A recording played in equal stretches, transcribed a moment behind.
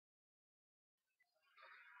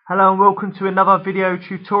Hello and welcome to another video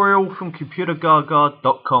tutorial from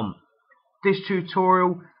ComputerGaga.com. This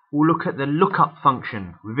tutorial will look at the lookup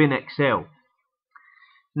function within Excel.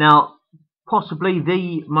 Now, possibly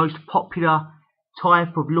the most popular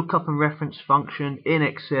type of lookup and reference function in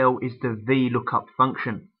Excel is the VLOOKUP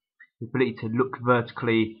function. The ability to look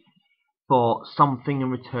vertically for something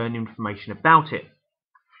and return information about it.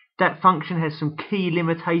 That function has some key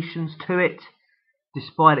limitations to it,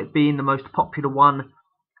 despite it being the most popular one.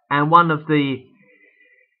 And one of the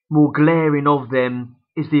more glaring of them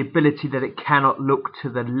is the ability that it cannot look to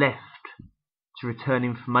the left to return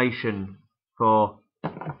information for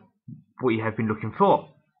what you have been looking for.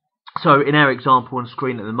 So in our example on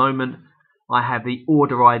screen at the moment, I have the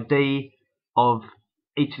order ID of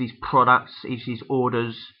each of these products, each of these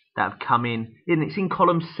orders that have come in, and it's in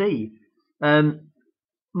column C.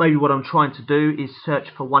 Maybe what I'm trying to do is search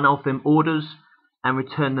for one of them orders and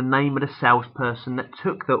return the name of the salesperson that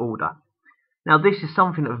took the order. Now this is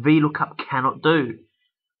something that VLOOKUP cannot do,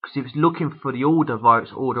 because if it's looking for the order via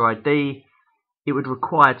its order ID, it would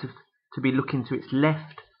require to be looking to its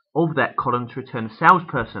left of that column to return a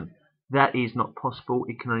salesperson. That is not possible.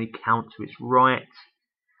 It can only count to its right.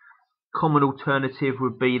 Common alternative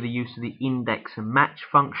would be the use of the index and match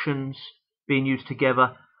functions being used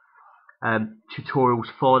together.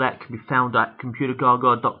 Tutorials for that can be found at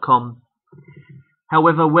ComputerGaga.com.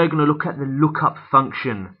 However, we're going to look at the lookup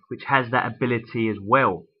function, which has that ability as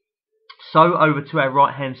well. So over to our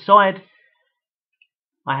right hand side,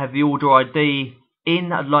 I have the order ID in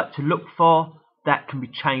that I'd like to look for. That can be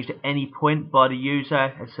changed at any point by the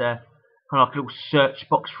user. It's a kind of like a little search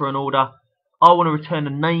box for an order. I want to return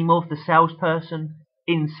the name of the salesperson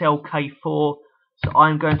in cell K4, so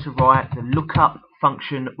I'm going to write the lookup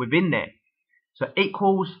function within there. So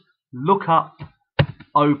equals lookup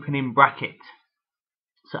opening bracket.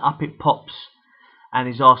 So up it pops and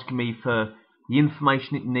is asking me for the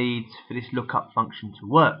information it needs for this lookup function to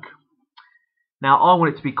work. Now I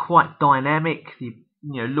want it to be quite dynamic,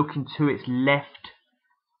 looking to its left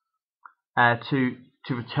to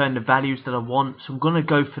return the values that I want. So I'm going to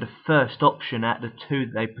go for the first option out of the two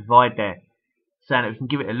that they provide there, saying that we can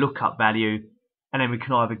give it a lookup value, and then we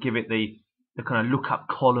can either give it the kind of lookup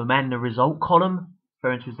column and the result column,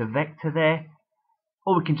 for instance the vector there,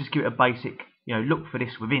 or we can just give it a basic look for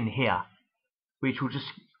this within here, which will just,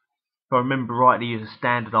 if I remember rightly, use a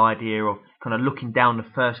standard idea of kind of looking down the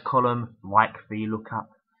first column, like VLOOKUP,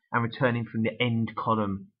 and returning from the end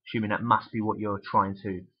column, assuming that must be what you're trying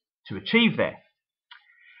to achieve there.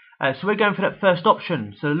 So we're going for that first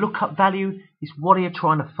option. So the lookup value is what are you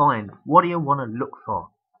trying to find? What do you want to look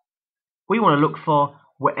for? We want to look for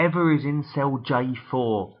whatever is in cell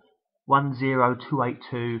J4,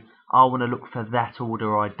 10282. I want to look for that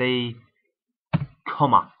order ID,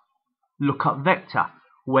 comma, lookup vector.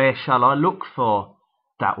 Where shall I look for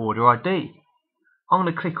that order ID? I'm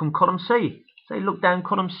going to click on column C. Say look down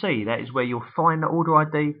column C. That is where you'll find the order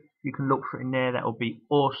ID. You can look for it in there. That will be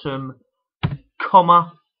awesome.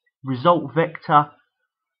 Comma, result vector,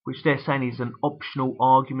 which they're saying is an optional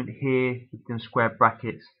argument here within square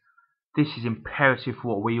brackets. This is imperative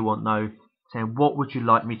for what we want though. Saying what would you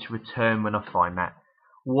like me to return when I find that?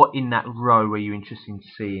 What in that row are you interested in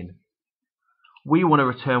seeing? We want to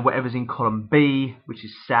return whatever's in column B, which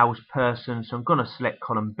is salesperson. So I'm going to select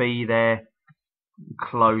column B there,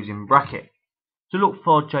 closing bracket. So look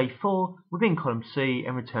for J4 within column C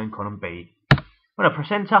and return column B. When I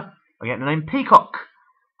press enter, I get the name Peacock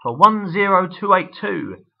for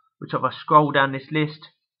 10282, which if I scroll down this list,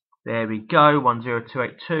 there we go,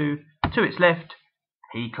 10282. To its left,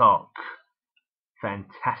 Peacock.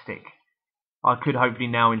 Fantastic. I could hopefully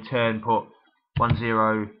now in turn put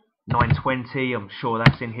 10920. I'm sure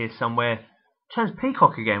that's in here somewhere. Turns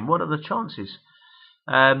Peacock again. What are the chances?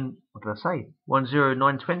 What did I say?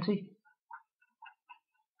 10920.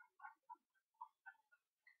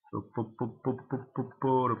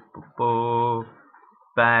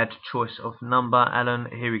 Bad choice of number, Alan.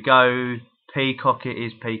 Here we go. Peacock, it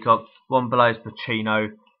is Peacock. One below is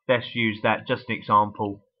Pacino. Let's use that, just an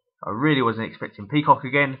example. I really wasn't expecting Peacock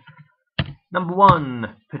again. Number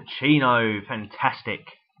one, Pacino. Fantastic.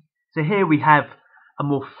 So here we have a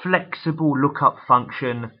more flexible lookup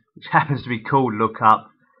function, which happens to be called lookup,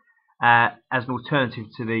 as an alternative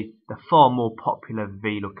to the far more popular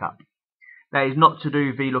VLOOKUP. That is not to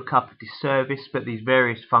do VLOOKUP a disservice, but these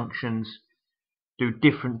various functions do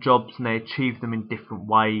different jobs and they achieve them in different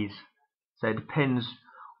ways. So it depends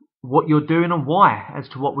what you're doing and why, as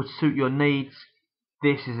to what would suit your needs.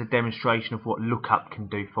 This is a demonstration of what lookup can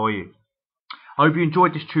do for you. I hope you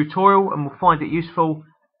enjoyed this tutorial and will find it useful.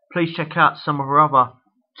 Please check out some of our other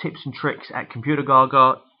tips and tricks at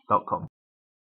ComputerGaga. VLOOKUP.com.